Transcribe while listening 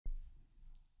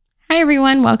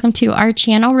everyone, welcome to our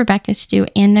channel, Rebecca Stu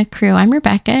and the crew. I'm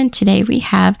Rebecca, and today we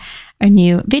have a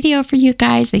new video for you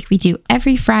guys like we do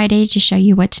every Friday to show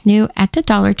you what's new at the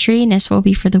Dollar Tree, and this will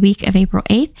be for the week of April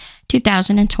 8th,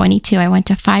 2022. I went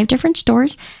to 5 different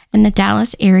stores in the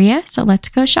Dallas area, so let's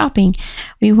go shopping.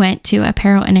 We went to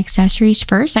apparel and accessories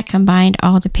first. I combined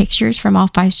all the pictures from all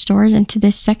 5 stores into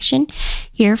this section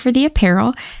here for the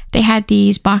apparel. They had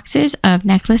these boxes of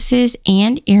necklaces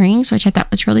and earrings, which I thought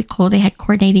was really cool. They had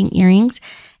coordinating earrings,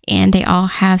 and they all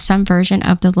have some version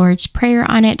of the Lord's Prayer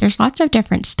on it. There's lots of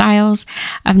different styles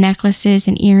of necklaces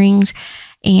and earrings,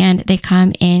 and they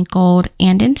come in gold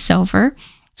and in silver.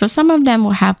 So some of them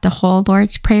will have the whole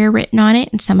Lord's Prayer written on it,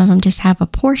 and some of them just have a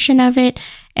portion of it,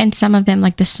 and some of them,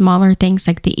 like the smaller things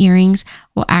like the earrings,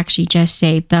 will actually just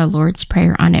say the Lord's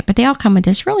Prayer on it. But they all come with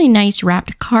this really nice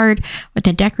wrapped card with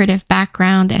a decorative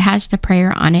background that has the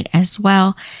prayer on it as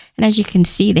well. And as you can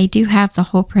see, they do have the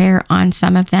whole prayer on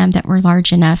some of them that were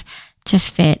large enough to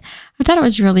fit. I thought it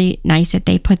was really nice that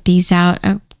they put these out.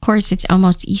 Of course, it's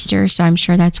almost Easter, so I'm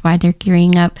sure that's why they're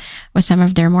gearing up with some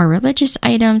of their more religious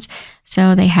items.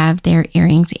 So they have their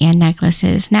earrings and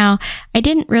necklaces. Now, I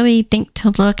didn't really think to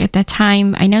look at the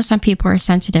time. I know some people are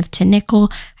sensitive to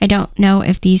nickel. I don't know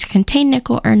if these contain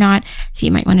nickel or not, so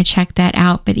you might want to check that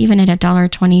out. But even at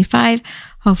 $1.25,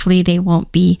 hopefully they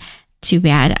won't be too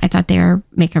bad. I thought they would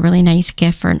make a really nice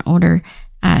gift for an older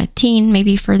teen,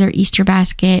 maybe for their Easter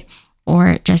basket,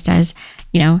 or just as,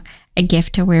 you know, a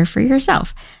gift to wear for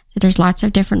yourself. So there's lots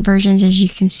of different versions, as you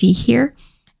can see here,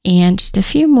 and just a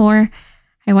few more.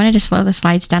 I wanted to slow the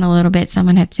slides down a little bit.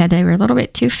 Someone had said they were a little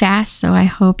bit too fast, so I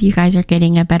hope you guys are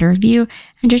getting a better view.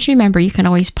 And just remember, you can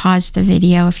always pause the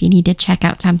video if you need to check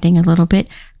out something a little bit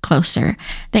closer.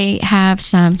 They have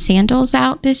some sandals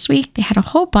out this week. They had a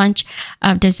whole bunch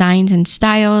of designs and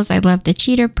styles. I love the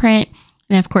cheetah print.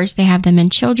 And of course, they have them in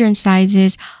children's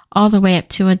sizes all the way up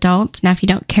to adults. Now, if you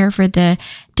don't care for the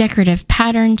decorative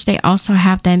patterns, they also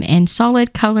have them in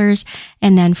solid colors.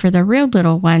 And then for the real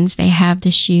little ones, they have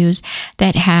the shoes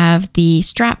that have the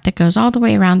strap that goes all the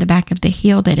way around the back of the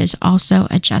heel that is also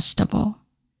adjustable.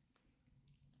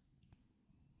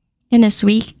 And this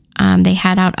week, they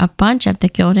had out a bunch of the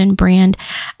Blvd brand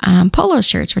polo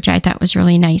shirts, which I thought was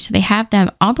really nice. So they have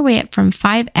them all the way up from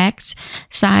 5X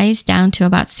size down to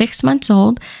about 6 months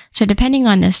old. So depending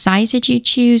on the size that you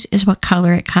choose is what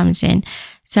color it comes in.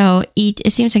 So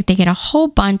it seems like they get a whole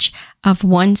bunch of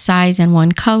one size and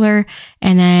one color,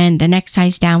 and then the next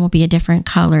size down will be a different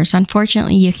color. So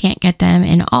unfortunately, you can't get them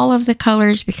in all of the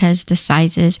colors because the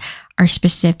sizes are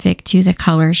specific to the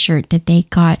color shirt that they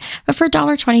got. But for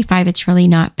 $1.25, it's really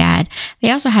not bad.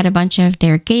 They also had a bunch of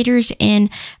their gaiters in, a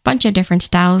bunch of different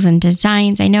styles and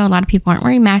designs. I know a lot of people aren't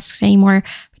wearing masks anymore,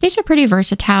 but these are pretty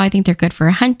versatile. I think they're good for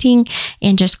hunting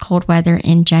and just cold weather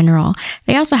in general.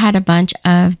 They also had a bunch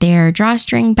of their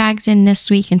drawstring bags in this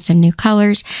week in some new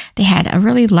colors. They had a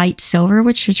really light silver,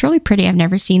 which was really pretty. I've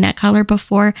never seen that color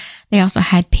before. They also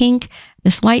had pink,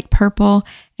 this light purple,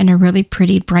 and a really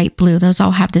pretty bright blue. Those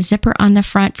all have the zipper on the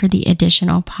front for the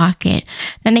additional pocket.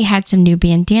 Then they had some new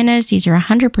bandanas. These are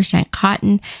 100%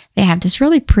 cotton. They have this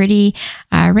really pretty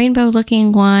rainbow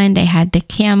looking one. They had the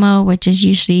camo, which is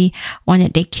usually one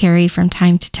that they carry from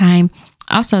time to time.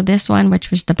 Also this one, which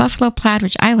was the buffalo plaid,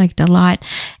 which I liked a lot.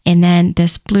 And then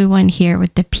this blue one here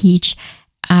with the peach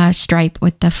stripe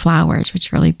with the flowers, which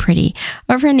is really pretty.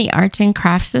 Over in the arts and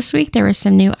crafts this week, there were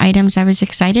some new items. I was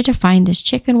excited to find this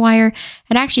chicken wire.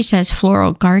 It actually says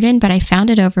floral garden, but I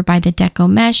found it over by the deco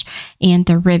mesh and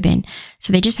the ribbon.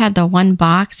 So they just had the one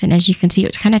box, and as you can see, it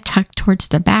was kind of tucked towards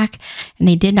the back, and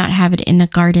they did not have it in the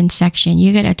garden section.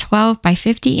 You get a 12 by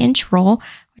 50 inch roll,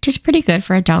 which is pretty good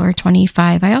for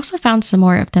 $1.25. I also found some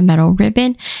more of the metal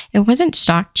ribbon. It wasn't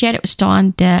stocked yet. It was still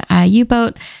on the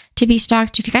U-boat to be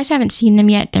stocked. If you guys haven't seen them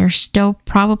yet, they're still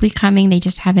probably coming. They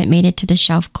just haven't made it to the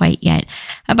shelf quite yet.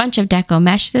 A bunch of deco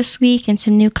mesh this week and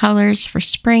some new colors for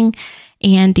spring.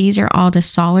 And these are all the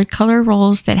solid color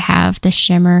rolls that have the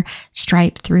shimmer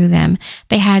stripe through them.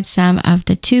 They had some of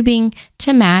the tubing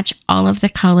to match all of the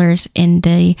colors in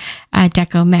the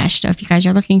deco mesh. So if you guys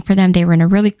are looking for them, they were in a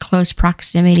really close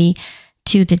proximity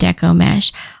to the deco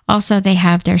mesh. Also, they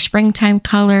have their springtime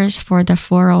colors for the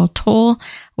floral tulle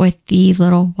with the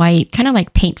little white, kind of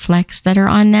like paint flecks that are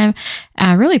on them.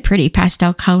 Really pretty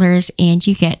pastel colors, and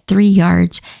you get 3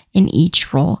 yards in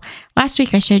each roll. Last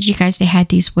week, I showed you guys they had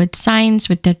these wood signs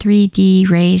with the 3D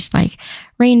raised like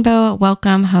rainbow,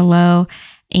 welcome, hello,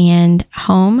 and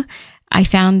home. I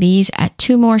found these at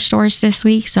 2 more stores this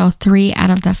week, so 3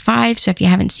 out of the 5. So if you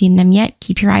haven't seen them yet,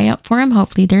 keep your eye out for them.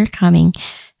 Hopefully they're coming.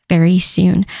 very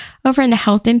soon. Over in the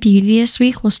health and beauty this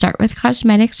week, we'll start with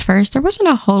cosmetics first. There wasn't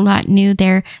a whole lot new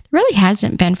there. There really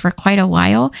hasn't been for quite a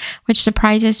while, which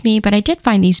surprises me, but I did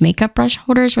find these makeup brush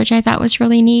holders, which I thought was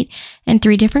really neat, in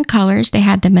 3 different colors. They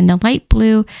had them in the light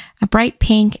blue, a bright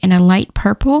pink, and a light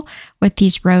purple with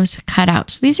these rose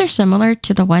cutouts. These are similar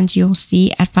to the ones you'll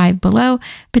see at Five Below,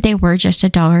 but they were just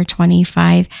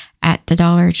 $1.25 at the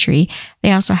Dollar Tree.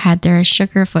 They also had their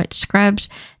Sugarfoot scrubs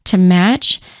to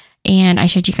match, and I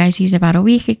showed you guys these about a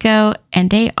week ago, and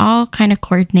they all kind of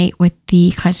coordinate with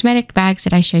the cosmetic bags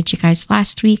that I showed you guys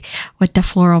last week with the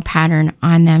floral pattern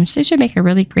on them. So this would make a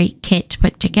really great kit to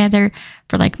put together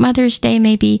for like Mother's Day,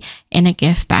 maybe in a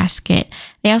gift basket.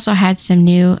 They also had some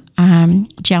new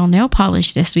gel nail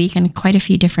polish this week in quite a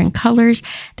few different colors.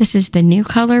 This is the New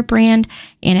Color brand,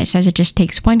 and it says it just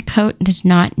takes 1 coat and does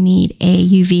not need a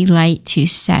UV light to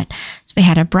set. So they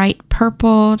had a bright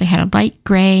purple, they had a light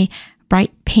gray,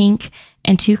 bright pink,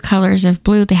 and 2 colors of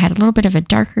blue. They had a little bit of a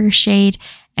darker shade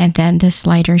and then this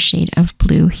lighter shade of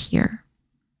blue here.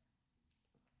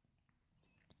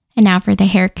 And now for the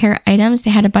hair care items, they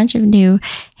had a bunch of new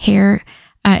hair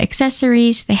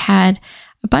accessories. They had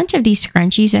a bunch of these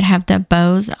scrunchies that have the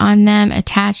bows on them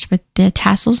attached with the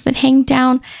tassels that hang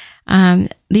down.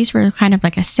 These were kind of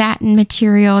like a satin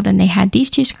material. Then they had these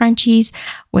 2 scrunchies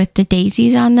with the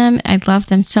daisies on them. I love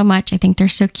them so much. I think they're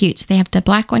so cute. So they have the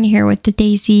black one here with the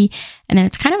daisy, and then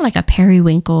it's kind of like a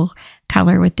periwinkle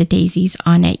color with the daisies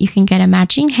on it. You can get a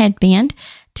matching headband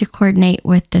to coordinate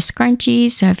with the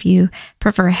scrunchies. So if you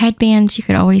prefer headbands, you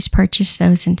could always purchase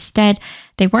those instead.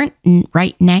 They weren't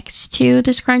right next to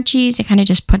the scrunchies. They kind of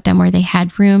just put them where they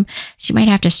had room. So you might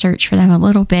have to search for them a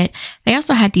little bit. They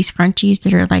also had these scrunchies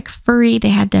that are like furry. They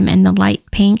had them in the light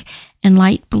pink and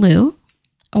light blue.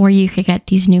 Or you could get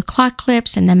these new claw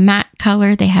clips in the matte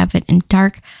color. They have it in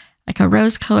dark, like a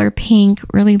rose color pink,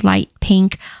 really light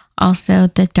pink. Also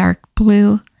the dark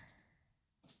blue.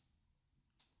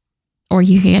 Or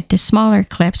you can get the smaller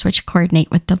clips, which coordinate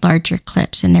with the larger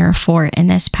clips, and there are 4 in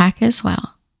this pack as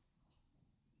well.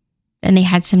 Then they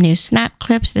had some new snap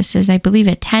clips. This is, I believe,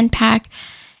 a 10-pack,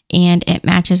 and it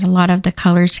matches a lot of the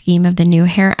color scheme of the new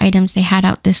hair items they had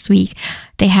out this week.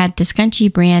 They had the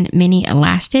Scunchie brand mini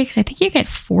elastics. I think you get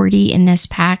 40 in this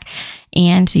pack,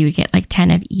 and so you would get like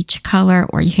 10 of each color,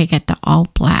 or you could get the all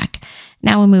black.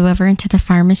 Now we'll move over into the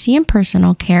pharmacy and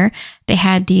personal care. They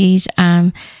had these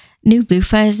new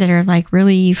loofahs that are like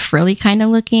really frilly kind of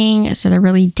looking, so they're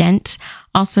really dense.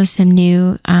 Also some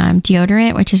new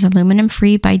deodorant, which is aluminum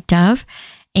free by Dove,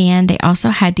 and they also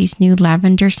had these new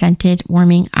lavender scented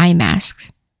warming eye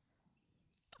masks.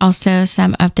 Also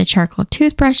some of the charcoal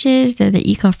toothbrushes. They're the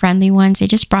eco-friendly ones. They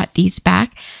just brought these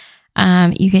back.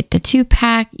 You get the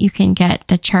 2-pack. You can get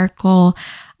the charcoal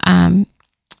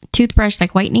toothbrush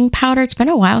like whitening powder. It's been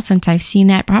a while since I've seen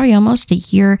that, probably almost a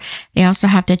year. They also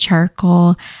have the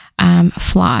charcoal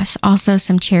floss, also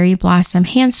some cherry blossom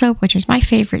hand soap, which is my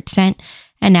favorite scent.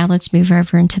 And now let's move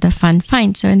over into the fun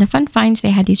finds. So in the fun finds, they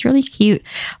had these really cute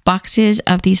boxes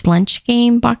of these lunch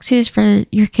game boxes for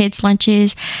your kids'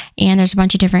 lunches, and there's a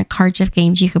bunch of different cards of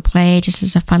games you could play just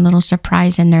as a fun little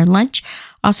surprise in their lunch.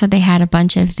 Also, they had a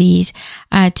bunch of these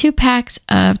 2-packs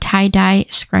of tie-dye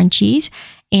scrunchies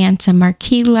and some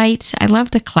marquee lights. I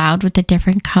love the cloud with the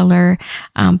different color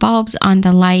bulbs on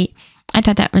the light. I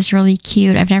thought that was really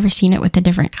cute. I've never seen it with the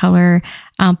different color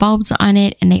bulbs on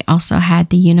it. And they also had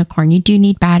the unicorn. You do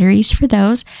need batteries for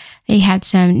those. They had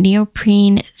some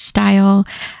neoprene style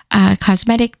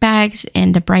cosmetic bags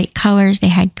in the bright colors. They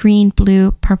had green,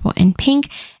 blue, purple, and pink.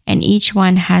 And each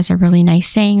one has a really nice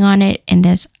saying on it. And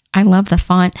this, I love the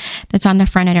font that's on the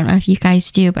front. I don't know if you guys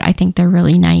do, but I think they're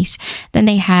really nice. Then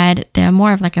they had the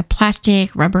more of like a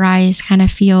plastic, rubberized kind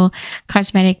of feel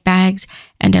cosmetic bags.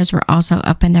 And those were also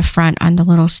up in the front on the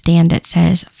little stand that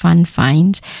says Fun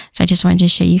Finds. So I just wanted to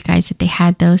show you guys that they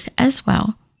had those as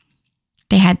well.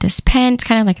 They had this pen. It's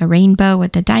kind of like a rainbow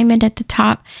with a diamond at the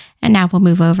top. And now we'll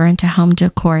move over into home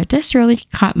decor. This really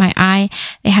caught my eye.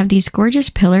 They have these gorgeous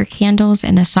pillar candles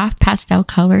in the soft pastel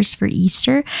colors for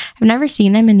Easter. I've never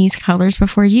seen them in these colors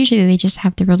before. Usually they just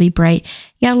have the really bright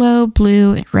yellow,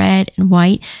 blue, and red, and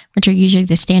white, which are usually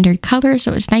the standard colors.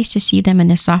 So it was nice to see them in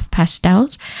the soft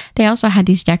pastels. They also had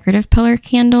these decorative pillar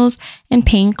candles in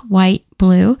pink, white,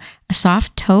 blue, a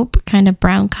soft taupe kind of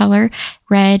brown color,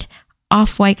 red,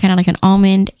 off-white, kind of like an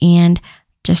almond, and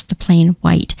just the plain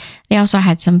white. They also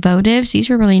had some votives. These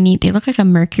were really neat. They look like a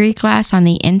mercury glass on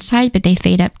the inside, but they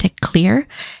fade up to clear.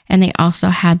 And they also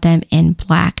had them in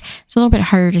black. It's a little bit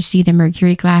harder to see the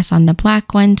mercury glass on the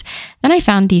black ones. Then I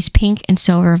found these pink and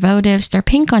silver votives. They're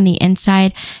pink on the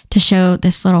inside to show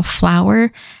this little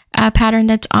flower pattern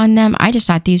that's on them. I just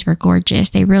thought these were gorgeous.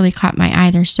 They really caught my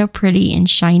eye. They're so pretty and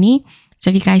shiny. So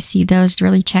if you guys see those,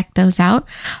 really check those out.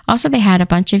 Also, they had a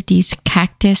bunch of these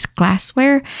cactus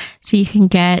glassware. So you can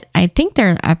get, I think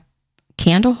they're a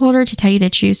candle holder, to tell you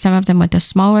to choose. Some of them with the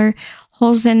smaller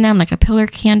holes in them, like a pillar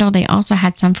candle. They also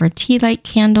had some for tea light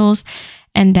candles.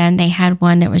 And then they had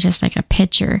one that was just like a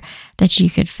pitcher that you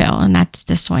could fill. And that's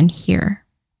this one here.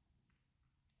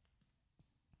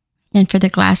 And for the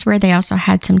glassware, they also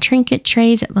had some trinket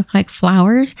trays that look like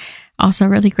flowers. Also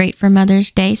really great for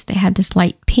Mother's Day. So they had this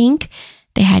light pink,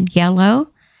 they had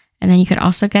yellow, and then you could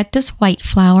also get this white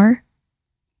flower.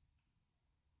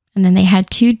 And then they had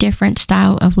 2 different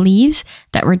style of leaves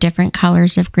that were different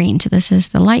colors of green. So this is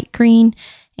the light green,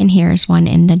 and here's one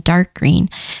in the dark green.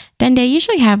 Then they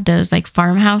usually have those like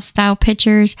farmhouse style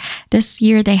pictures. This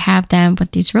year they have them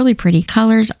with these really pretty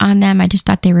colors on them. I just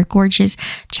thought they were gorgeous.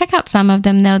 Check out some of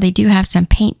them though. They do have some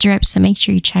paint drips, so make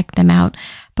sure you check them out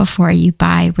before you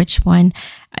buy which one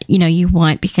you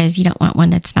want, because you don't want one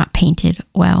that's not painted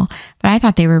well. But I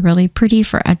thought they were really pretty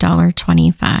for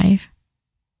 $1.25.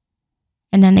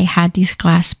 And then they had these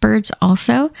glass birds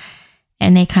also.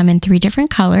 And they come in 3 different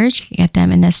colors. You can get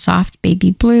them in this soft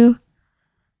baby blue.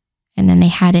 And then they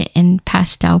had it in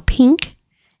pastel pink.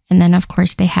 And then, of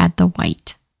course, they had the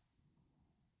white.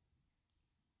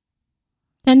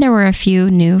 Then there were a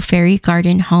few new fairy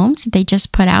garden homes that they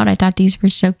just put out. I thought these were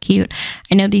so cute.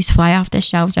 I know these fly off the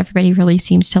shelves. Everybody really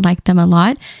seems to like them a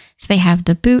lot. So they have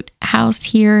the boot house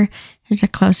here. Here's a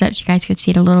close-up so you guys could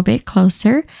see it a little bit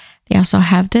closer. They also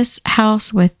have this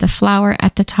house with the flower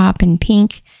at the top in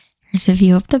pink. Here's a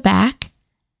view of the back.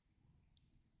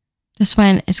 This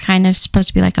one is kind of supposed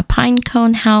to be like a pine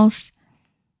cone house.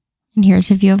 And here's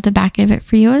a view of the back of it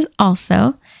for you also.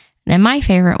 And then my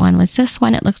favorite one was this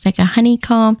one. It looks like a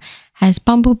honeycomb, has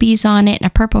bumblebees on it, and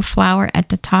a purple flower at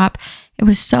the top. It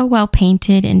was so well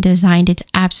painted and designed. It's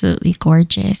absolutely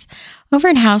gorgeous. Over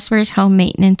in Houseware's home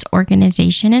maintenance,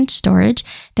 organization, and storage,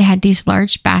 they had these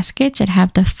large baskets that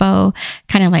have the faux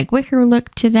kind of like wicker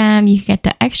look to them. You get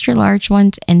the extra large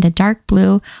ones in the dark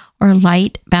blue or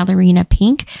light ballerina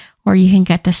pink, or you can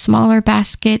get the smaller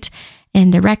basket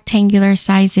in the rectangular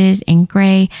sizes in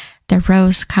gray, the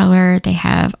rose color. They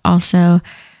have also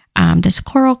this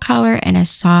coral color and a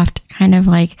soft kind of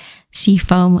like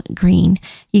seafoam green.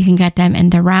 You can get them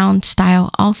in the round style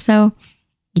also.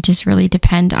 It just really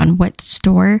depend on what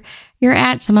store you're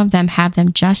at. Some of them have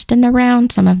them just in the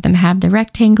round, some of them have the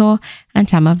rectangle, and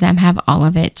some of them have all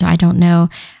of it. So I don't know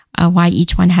why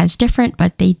each one has different,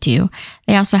 but they do.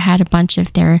 They also had a bunch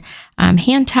of their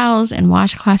hand towels and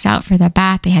washcloths out for the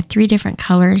bath. They had 3 different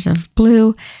colors of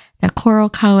blue, the coral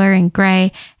color and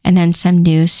gray, and then some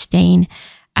new stain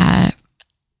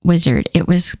wizard. It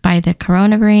was by the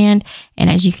Corona brand,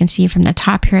 and as you can see from the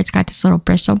top here, it's got this little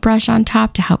bristle brush on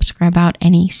top to help scrub out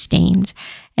any stains.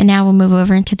 And now we'll move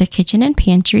over into the kitchen and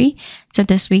pantry. So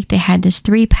this week they had this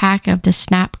 3-pack of the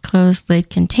snap closed lid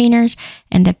containers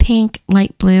in the pink,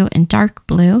 light blue, and dark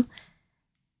blue.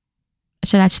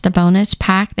 So that's the bonus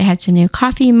pack. They had some new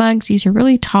coffee mugs. These are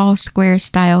really tall, square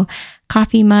style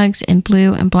coffee mugs in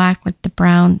blue and black with the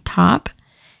brown top.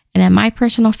 And then my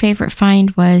personal favorite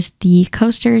find was the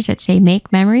coasters that say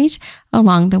 "Make Memories"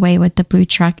 along the way with the blue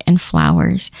truck and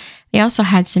flowers. They also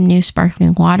had some new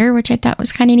sparkling water, which I thought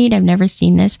was kind of neat. I've never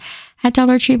seen this at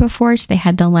Dollar Tree before. So they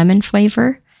had the lemon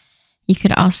flavor. You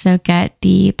could also get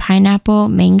the pineapple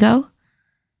mango.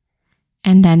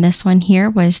 And then this one here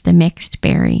was the mixed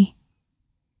berry.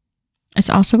 This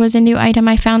also was a new item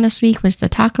I found this week, was the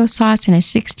taco sauce in a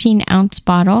 16-ounce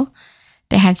bottle.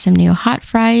 They had some new hot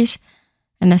fries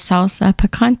and the salsa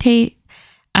picante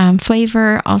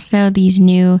flavor. Also these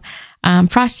new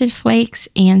frosted flakes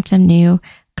and some new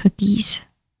cookies.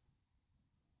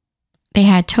 They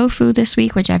had tofu this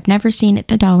week, which I've never seen at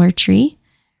the Dollar Tree.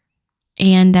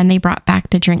 And then they brought back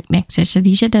the drink mixes. So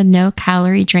these are the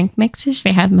no-calorie drink mixes.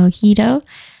 They have mojito,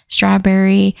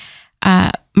 strawberry,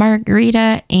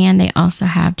 margarita, and they also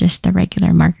have just the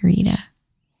regular margarita.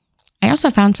 I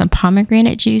also found some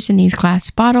pomegranate juice in these glass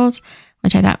bottles,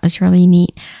 which I thought was really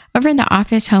neat. Over in the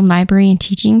office, home, library, and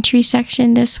teaching tree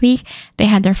section this week, they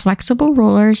had their flexible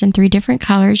rulers in 3 different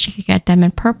colors. You could get them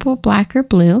in purple, black, or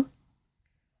blue.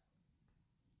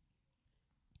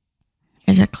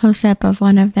 Here's a close-up of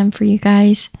one of them for you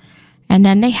guys. And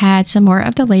then they had some more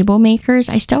of the label makers.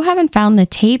 I still haven't found the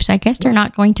tapes. I guess they're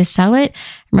not going to sell it.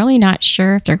 I'm really not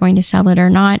sure if they're going to sell it or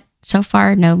not. So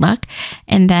far, no luck.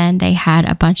 And then they had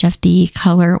a bunch of the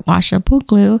color washable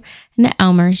glue in the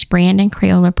Elmer's brand and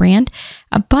Crayola brand.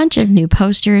 A bunch of new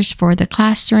posters for the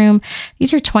classroom.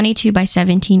 These are 22 by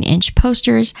 17 inch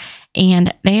posters,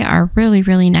 and they are really,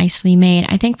 really nicely made.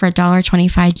 I think for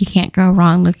 $1.25, you can't go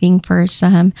wrong looking for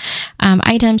some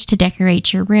items to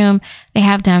decorate your room. They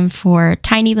have them for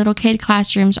tiny little kid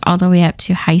classrooms all the way up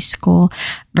to high school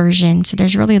version. So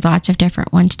there's really lots of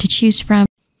different ones to choose from.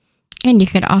 And you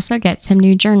could also get some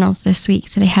new journals this week.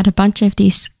 So they had a bunch of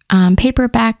these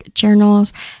paperback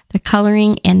journals. The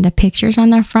coloring and the pictures on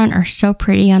the front are so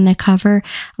pretty on the cover.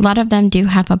 A lot of them do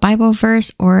have a Bible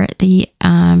verse or the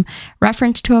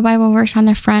reference to a Bible verse on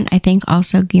the front. I think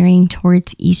also gearing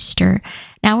towards Easter.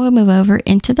 Now we'll move over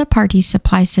into the party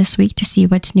supplies this week to see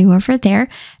what's new over there.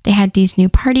 They had these new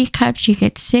party cups. You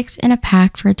get 6 in a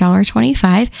pack for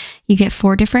 $1.25. You get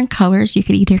 4 different colors. You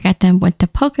could either get them with the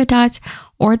polka dots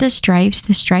or the stripes.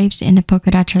 The stripes and the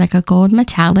polka dots are like a gold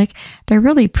metallic. They're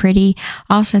really pretty.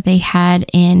 Also, they had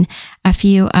in a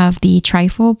few of the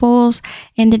trifle bowls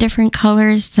in the different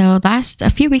colors. So a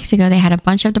few weeks ago, they had a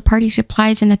bunch of the party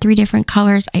supplies in the 3 different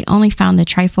colors. I only found the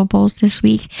trifle bowls this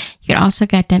week. You could also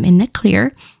get them in the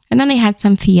clear. And then they had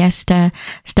some Fiesta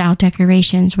style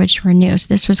decorations, which were new. So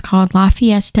this was called La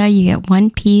Fiesta. You get 1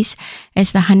 piece.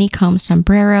 It's the honeycomb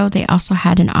sombrero. They also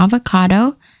had an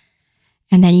avocado.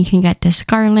 And then you can get this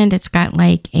garland. It's got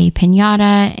like a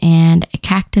piñata and a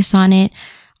cactus on it.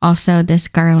 Also, this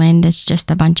garland is just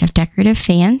a bunch of decorative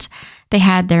fans. They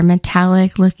had their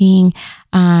metallic looking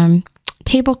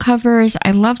table covers.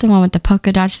 I love the one with the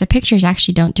polka dots. The pictures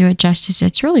actually don't do it justice.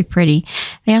 It's really pretty.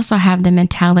 They also have the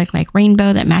metallic like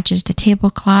rainbow that matches the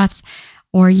tablecloths.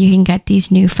 Or you can get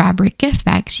these new fabric gift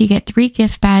bags. You get 3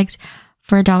 gift bags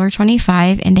for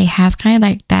 $1.25, and they have kind of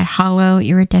like that hollow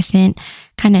iridescent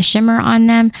kind of shimmer on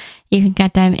them. You can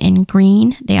get them in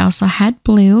green. They also had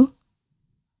blue.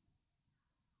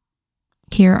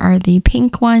 Here are the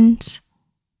pink ones.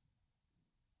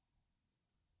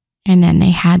 And then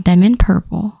they had them in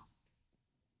purple.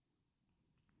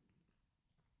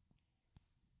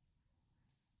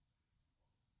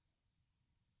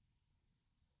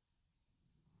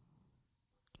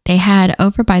 They had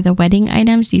over by the wedding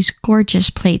items, these gorgeous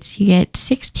plates. You get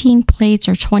 16 plates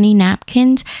or 20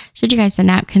 napkins. Showed you guys the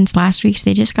napkins last week, so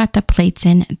they just got the plates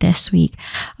in this week.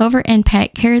 Over in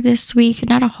pet care this week,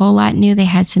 not a whole lot new. They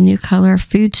had some new color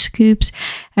food scoops.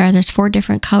 There's 4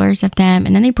 different colors of them.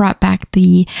 And then they brought back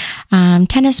the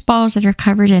tennis balls that are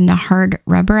covered in the hard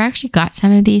rubber. I actually got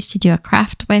some of these to do a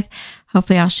craft with.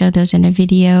 Hopefully I'll show those in a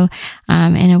video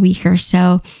in a week or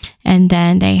so. And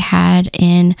then they had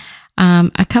in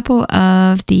a couple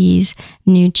of these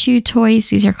new chew toys.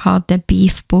 These are called the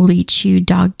Beef Bully Chew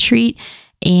Dog Treat,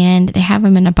 and they have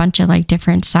them in a bunch of like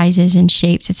different sizes and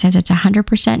shapes. It says it's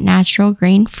 100% natural,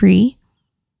 grain free.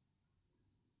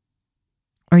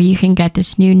 Or you can get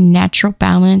this new natural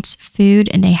balance food,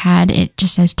 and they had it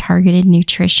just says targeted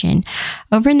nutrition.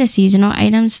 Over in the seasonal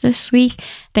items this week,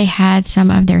 they had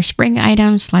some of their spring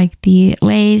items like the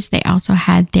Lays. They also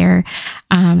had their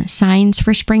signs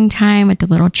for springtime with the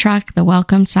little truck, the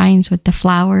welcome signs with the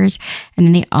flowers. And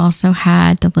then they also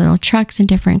had the little trucks in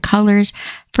different colors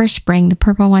for spring. The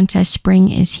purple one says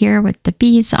spring is here with the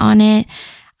bees on it.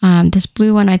 This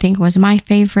blue one I think was my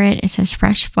favorite. It says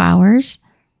fresh flowers.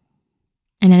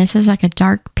 And then this is like a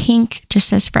dark pink, just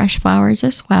says fresh flowers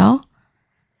as well.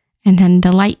 And then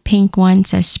the light pink one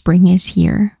says spring is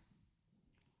here.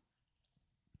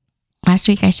 Last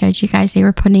week I showed you guys they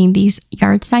were putting these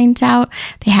yard signs out.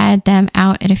 They had them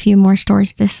out at a few more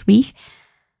stores this week.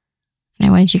 And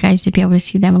I wanted you guys to be able to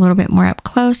see them a little bit more up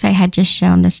close. I had just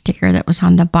shown the sticker that was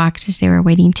on the boxes. They were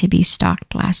waiting to be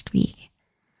stocked last week.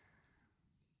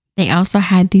 They also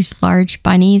had these large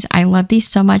bunnies. I love these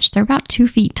so much. They're about 2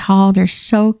 feet tall. They're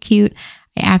so cute.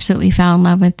 I absolutely fell in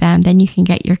love with them. Then you can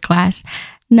get your glass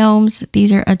gnomes.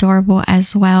 These are adorable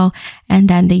as well. And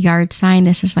then the yard sign.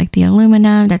 This is like the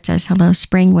aluminum that says hello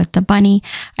spring with the bunny.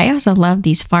 I also love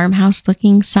these farmhouse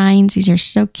looking signs. These are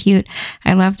so cute.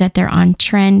 I love that they're on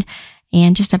trend.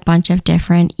 And just a bunch of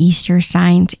different Easter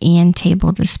signs and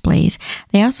table displays.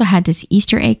 They also had this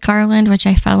Easter egg garland, which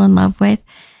I fell in love with.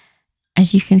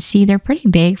 As you can see, they're pretty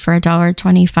big for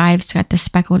 $1.25. It's got the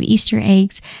speckled Easter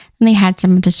eggs. And they had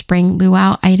some of the spring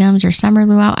luau items or summer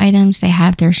luau items. They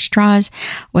have their straws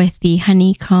with the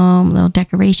honeycomb little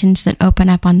decorations that open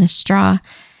up on the straw.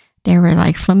 There were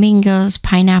like flamingos,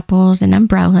 pineapples, and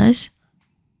umbrellas.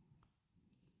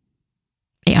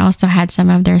 They also had some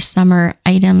of their summer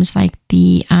items like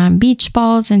the beach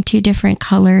balls in 2 different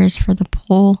colors for the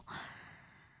pool.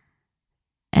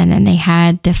 And then they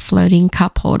had the floating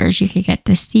cup holders. You could get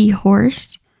the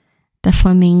seahorse, the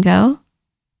flamingo,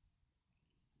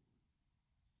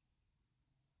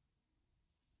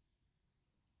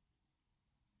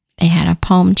 they had a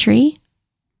palm tree,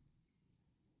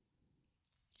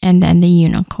 and then the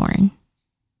unicorn.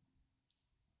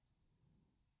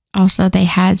 Also, they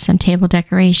had some table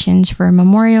decorations for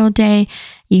Memorial Day.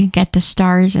 You can get the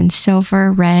stars in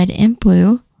silver, red, and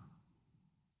blue.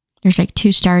 There's like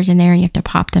 2 stars in there and you have to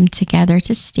pop them together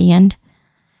to stand.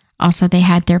 Also, they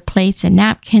had their plates and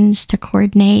napkins to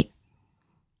coordinate,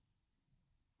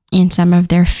 and some of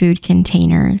their food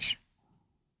containers.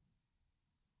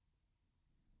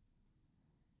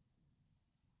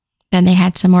 Then they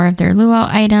had some more of their luau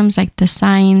items like the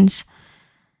signs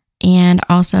and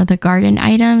also the garden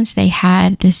items. They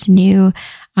had this new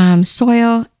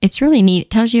soil. It's really neat. It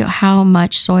tells you how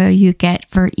much soil you get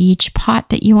for each pot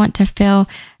that you want to fill.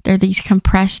 They're these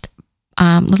compressed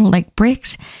little like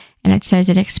bricks, and it says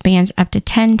it expands up to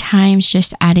 10 times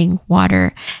just adding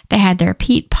water. They had their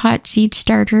peat pot seed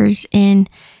starters in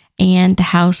and the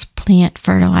house plant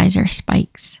fertilizer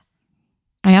spikes.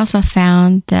 I also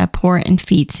found the Pour and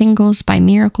Feed singles by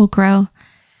Miracle Grow.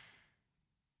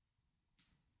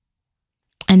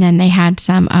 And then they had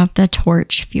some of the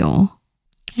torch fuel.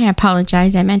 I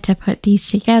apologize, I meant to put these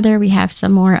together. We have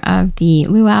some more of the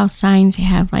luau signs. They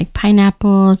have like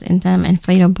pineapples and some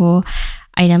inflatable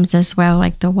items as well,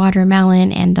 like the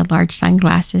watermelon and the large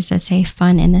sunglasses that say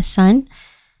fun in the sun.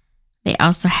 They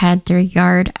also had their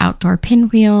yard outdoor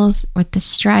pinwheels with the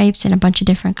stripes and a bunch of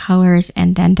different colors,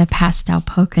 and then the pastel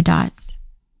polka dots.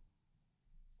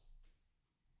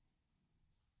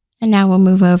 And now we'll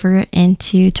move over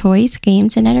into toys,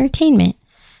 games, and entertainment.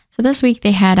 So this week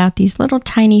they had out these little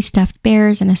tiny stuffed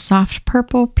bears in a soft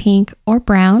purple, pink, or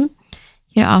brown.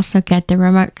 You also get the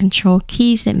remote control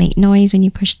keys that make noise when you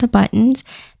push the buttons.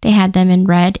 They had them in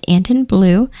red and in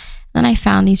blue. Then I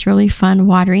found these really fun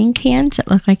watering cans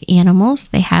that look like animals.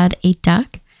 They had a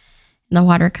duck, and the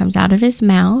water comes out of his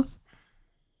mouth.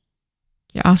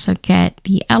 You also get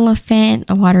the elephant.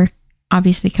 The water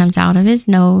obviously comes out of his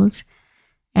nose.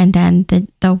 And then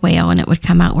the whale, and it would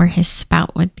come out where his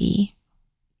spout would be.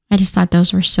 I just thought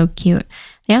those were so cute.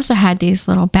 They also had these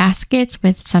little baskets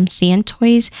with some sand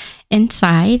toys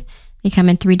inside. They come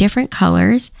in 3 different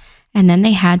colors. And then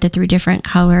they had the 3 different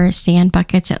color sand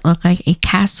buckets that look like a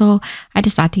castle. I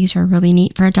just thought these were really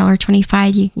neat for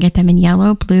 $1.25. You can get them in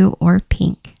yellow, blue, or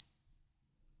pink.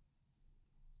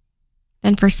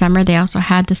 Then for summer, they also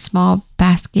had the small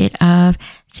basket of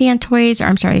sand toys, or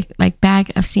I'm sorry, like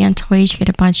bag of sand toys. You get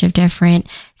a bunch of different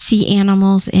sea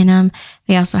animals in them.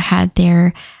 They also had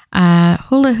their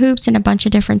hula hoops in a bunch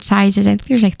of different sizes. I think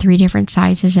there's like 3 different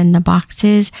sizes in the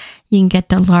boxes. You can get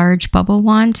the large bubble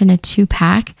wands in a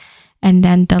 2-pack. And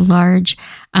then the large,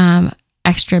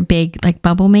 extra big, like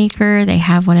bubble maker, they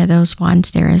have one of those wands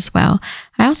there as well.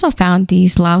 I also found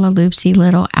these Lalaloopsy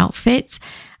little outfits.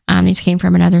 These came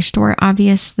from another store,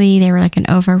 obviously. They were like an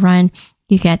overrun.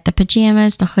 You get the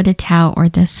pajamas, the hooded towel, or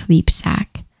the sleep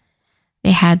sack.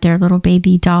 They had their little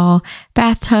baby doll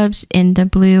bathtubs in the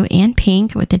blue and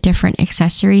pink with the different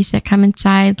accessories that come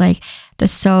inside, like the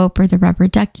soap or the rubber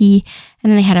ducky.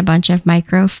 And then they had a bunch of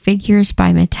micro figures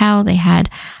by Mattel. They had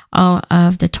all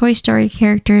of the Toy Story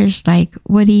characters like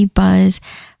Woody, Buzz,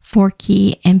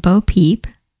 Forky, and Bo Peep.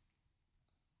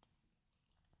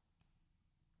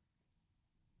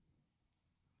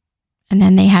 And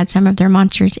then they had some of their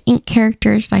Monsters, Inc.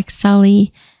 characters like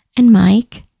Sully and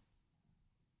Mike.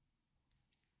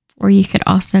 Or you could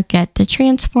also get the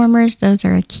Transformers. Those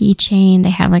are a keychain.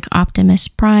 They have like Optimus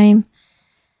Prime,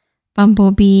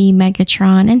 Bumblebee,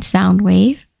 Megatron, and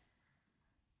Soundwave.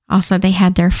 Also, they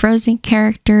had their Frozen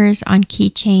characters on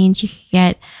keychains. You could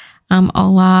get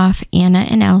Olaf, Anna,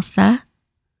 and Elsa.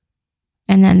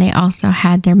 And then they also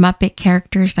had their Muppet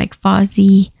characters like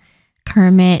Fozzie,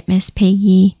 Kermit, Miss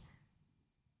Piggy,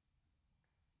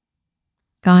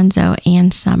 Gonzo,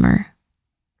 and Summer.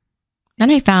 Then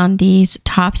I found these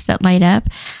tops that light up.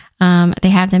 They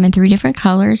have them in 3 different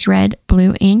colors, red,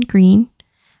 blue, and green.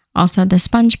 Also the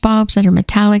SpongeBobs that are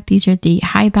metallic. These are the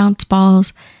high bounce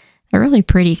balls. They're really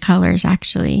pretty colors,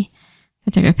 actually.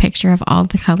 I took a picture of all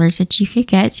the colors that you could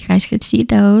get. So you guys could see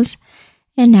those.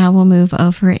 And now we'll move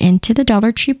over into the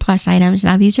Dollar Tree Plus items.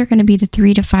 Now these are going to be the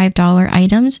 $3 to $5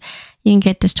 items. You can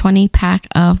get this 20-pack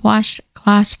of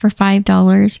washcloths for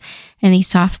 $5 and these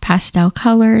soft pastel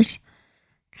colors,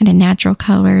 kind of natural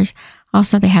colors.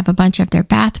 Also, they have a bunch of their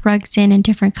bath rugs in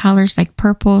different colors like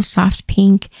purple, soft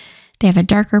pink, They have a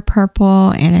darker purple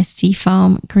and a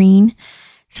seafoam green.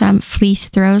 Some fleece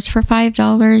throws for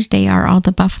 $5. They are all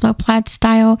the buffalo plaid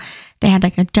style. They had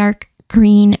like a dark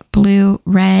green, blue,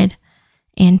 red,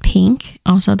 and pink.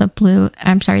 Also the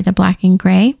black and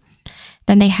gray.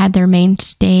 Then they had their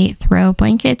mainstay throw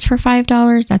blankets for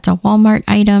 $5. That's a Walmart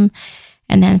item.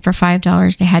 And then for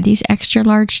 $5, they had these extra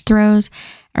large throws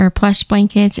or plush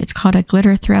blankets. It's called a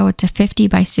glitter throw. It's a 50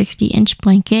 by 60 inch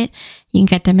blanket. You can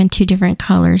get them in 2 different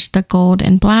colors, the gold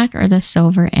and black or the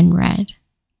silver and red.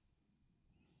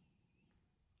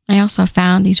 I also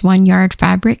found these 1 yard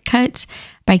fabric cuts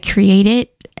by Create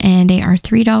It, and they are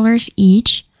 $3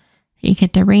 each. You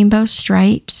get the rainbow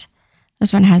stripes.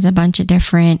 This one has a bunch of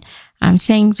different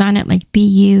sayings on it, like be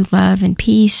you, love, and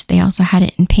peace. They also had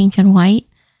it in pink and white.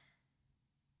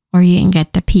 Or you can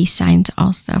get the peace signs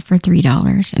also for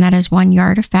 $3. And that is 1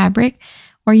 yard of fabric.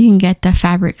 Or you can get the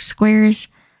fabric squares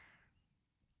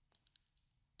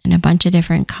in a bunch of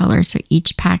different colors. So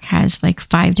each pack has like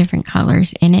 5 different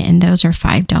colors in it, and those are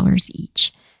 $5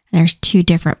 each. And there's 2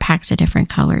 different packs of different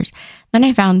colors. Then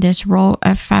I found this roll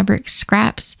of fabric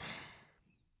scraps,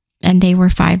 and they were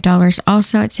 $5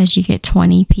 also. It says you get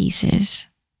 20 pieces.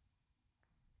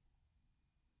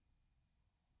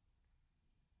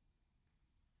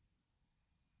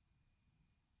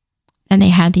 And they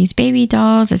had these baby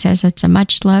dolls. It says it's a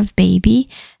much loved baby.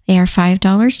 They are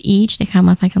 $5 each. They come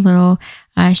with like a little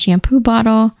shampoo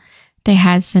bottle. They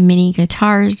had some mini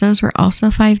guitars. Those were also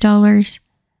 $5. There's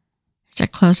a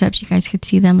close-up so you guys could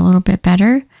see them a little bit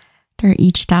better. They're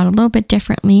each styled a little bit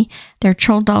differently. Their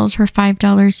troll dolls were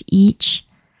 $5 each.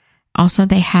 Also,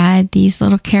 they had these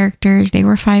little characters. They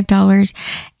were $5,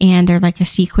 and they're like a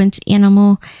sequence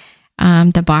animal.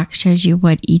 The box shows you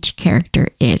what each character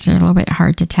is. They're a little bit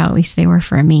hard to tell. At least they were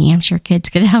for me. I'm sure kids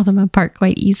could tell them apart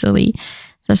quite easily.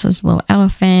 This was a little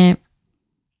elephant.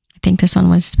 I think this one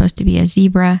was supposed to be a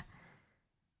zebra.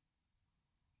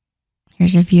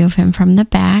 Here's a view of him from the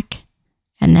back.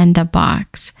 And then the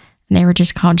box. And they were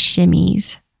just called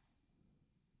shimmies.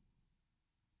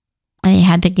 And they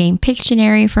had the game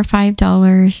Pictionary for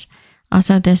 $5.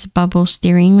 Also, this bubble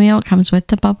steering wheel. It comes with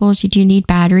the bubbles. You do need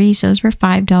batteries. Those were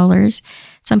 $5.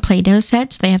 Some Play-Doh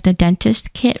sets. They have the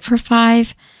dentist kit for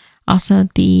 $5. Also,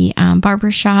 the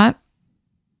barber shop.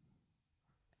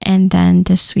 And then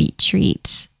the sweet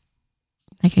treats.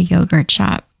 Like a yogurt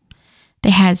shop. They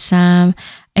had some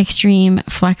extreme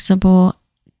flexible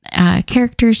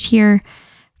characters here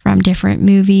from different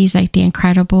movies like The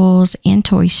Incredibles and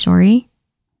Toy Story.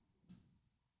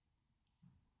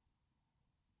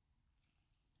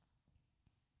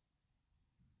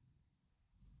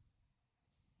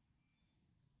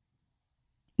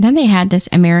 Then they had this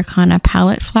Americana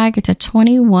palette flag. It's a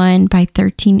 21 by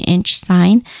 13 inch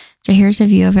sign. So here's a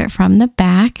view of it from the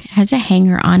back. It has a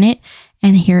hanger on it.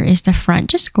 And here is the front.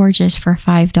 Just gorgeous for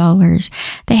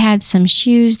 $5. They had some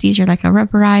shoes. These are like a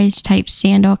rubberized type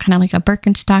sandal, kind of like a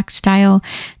Birkenstock style.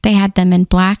 They had them in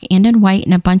black and in white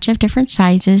in a bunch of different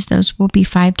sizes. Those will be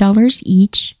 $5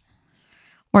 each.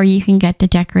 Or you can get the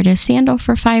decorative sandal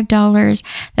for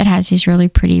 $5 that has these really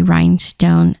pretty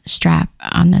rhinestone strap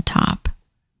on the top.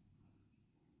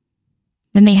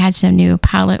 Then they had some new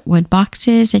palette wood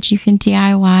boxes that you can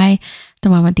DIY. The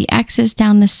one with the X's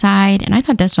down the side. And I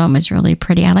thought this one was really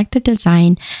pretty. I like the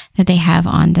design that they have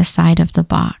on the side of the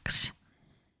box.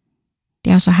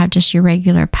 They also have just your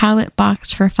regular palette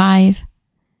box for $5.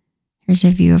 Here's a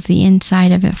view of the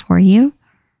inside of it for you.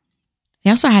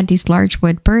 They also had these large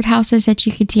wood birdhouses that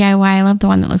you could DIY. I love the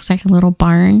one that looks like a little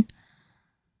barn.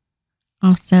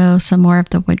 Also, some more of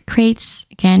the wood crates.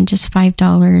 Again, just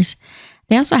 $5.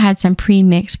 They also had some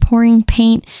pre-mixed pouring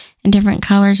paint in different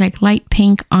colors like light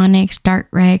pink, onyx, dark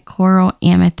red, coral,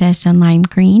 amethyst, and lime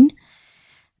green.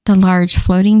 The large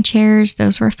floating chairs,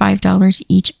 those were $5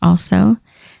 each also.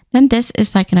 Then this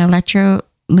is like an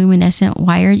electroluminescent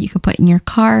wire you could put in your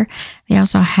car. They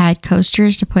also had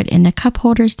coasters to put in the cup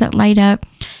holders that light up,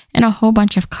 and a whole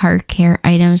bunch of car care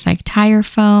items like tire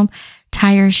foam,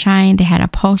 tire shine. They had a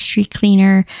upholstery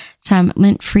cleaner, some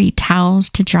lint-free towels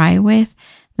to dry with.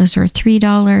 Those were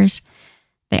 $3.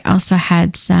 They also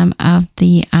had some of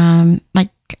the, like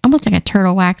almost like a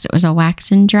turtle wax. It was a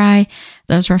wax and dry.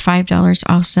 Those were $5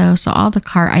 also. So all the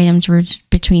car items were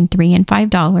between $3 and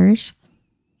 $5.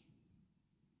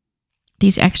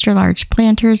 These extra large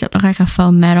planters that look like a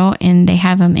faux metal, and they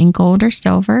have them in gold or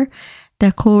silver.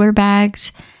 The cooler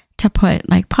bags to put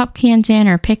like pop cans in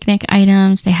or picnic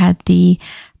items. They had the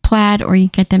plaid, or you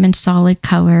get them in solid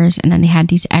colors. And then they had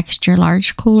these extra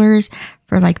large coolers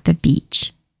for like the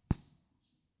beach.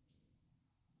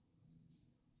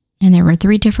 And there were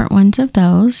 3 different ones of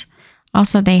those.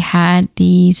 Also, they had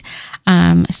these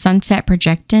sunset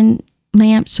projecting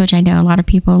lamps, which I know a lot of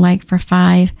people like, for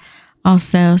 $5.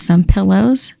 Also, some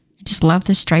pillows. I just love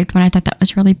the striped one. I thought that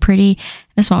was really pretty.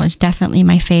 This one was definitely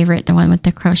my favorite, the one with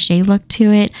the crochet look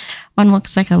to it. One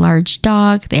looks like a large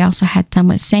dog. They also had some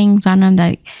with sayings on them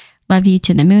that love you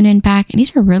to the moon and back. And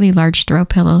these are really large throw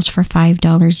pillows for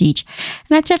 $5 each. And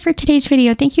that's it for today's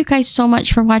video. Thank you guys so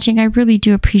much for watching. I really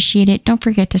do appreciate it. Don't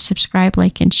forget to subscribe,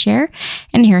 like, and share.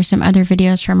 And here are some other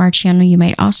videos from our channel you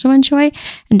might also enjoy.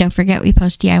 And don't forget, we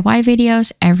post DIY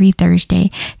videos every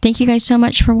Thursday. Thank you guys so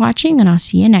much for watching, and I'll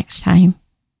see you next time.